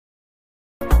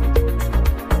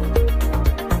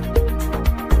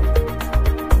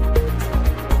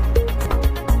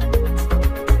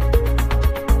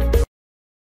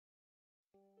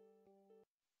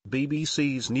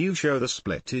BBC's new show The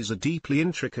Split is a deeply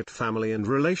intricate family and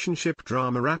relationship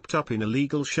drama wrapped up in a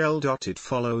legal shell.It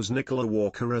follows Nicola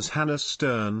Walker as Hannah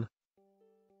Sterne,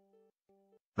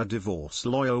 a divorce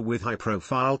lawyer with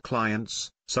high-profile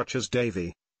clients, such as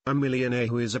Davey, a millionaire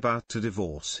who is about to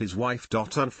divorce his wife.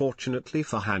 Unfortunately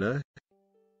for Hannah,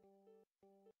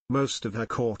 most of her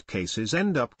court cases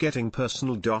end up getting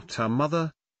personal. Her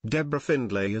mother, Deborah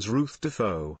Findlay as Ruth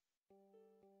Defoe,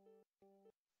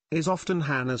 is often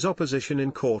Hannah's opposition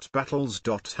in court battles.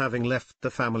 Having left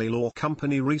the family law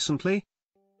company recently,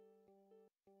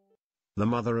 the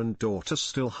mother and daughter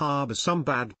still harbor some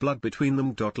bad blood between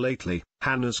them. Lately,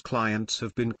 Hannah's clients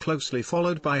have been closely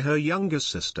followed by her younger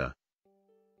sister,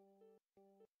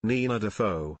 Nina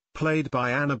Defoe, played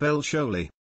by Annabel Scholey.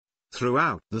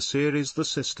 Throughout the series, the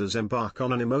sisters embark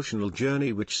on an emotional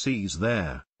journey which sees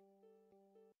their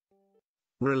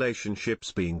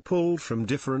relationships being pulled from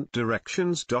different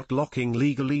directions. Locking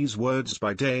legalese words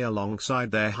by day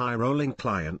alongside their high-rolling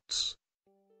clients,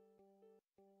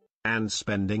 and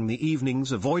spending the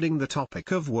evenings avoiding the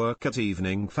topic of work at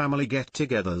evening family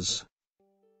get-togethers.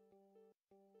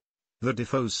 The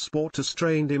Defoes sport a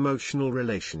strained emotional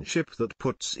relationship that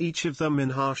puts each of them in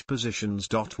harsh positions.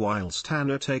 Whilst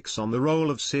Hannah takes on the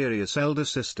role of serious elder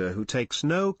sister who takes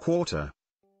no quarter,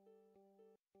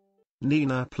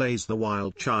 Nina plays the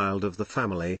wild child of the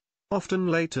family, often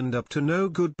late and up to no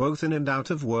good both in and out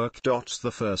of work.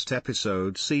 The first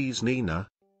episode sees Nina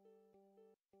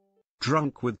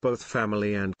drunk with both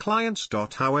family and clients.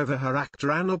 However, her actor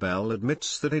Annabel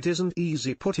admits that it isn't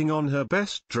easy putting on her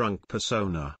best drunk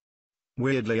persona.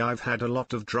 Weirdly, I've had a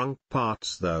lot of drunk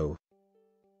parts though.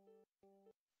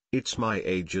 It's my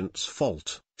agent's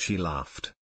fault, she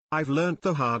laughed. I've learnt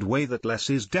the hard way that less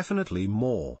is definitely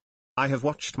more. I have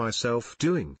watched myself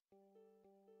doing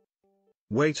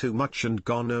way too much and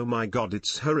gone, oh my god,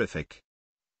 it's horrific.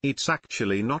 It's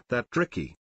actually not that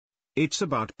tricky. It's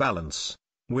about balance,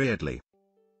 weirdly.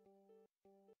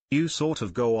 You sort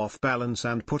of go off balance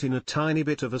and put in a tiny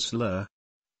bit of a slur.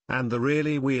 And the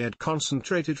really weird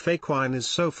concentrated fake wine is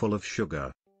so full of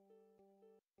sugar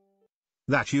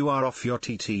that you are off your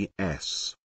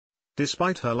TTS.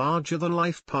 Despite her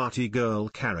larger-than-life party girl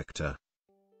character,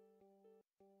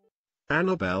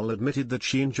 Annabel admitted that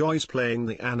she enjoys playing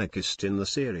the anarchist in the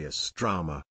serious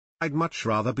drama. I'd much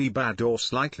rather be bad or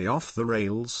slightly off the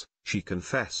rails, she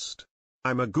confessed.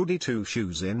 I'm a goody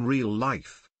two-shoes in real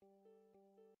life.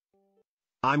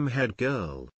 I'm head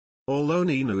girl. Although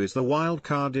Nina is the wild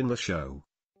card in the show,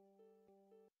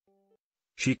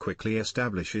 she quickly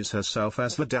establishes herself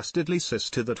as the dastardly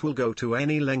sister that will go to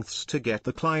any lengths to get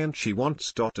the client she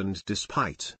wants. And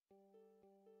despite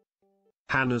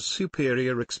Hannah's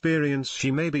superior experience,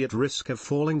 she may be at risk of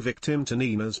falling victim to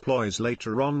Nina's ploys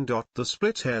later on. The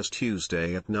Split airs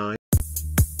Tuesday at 9.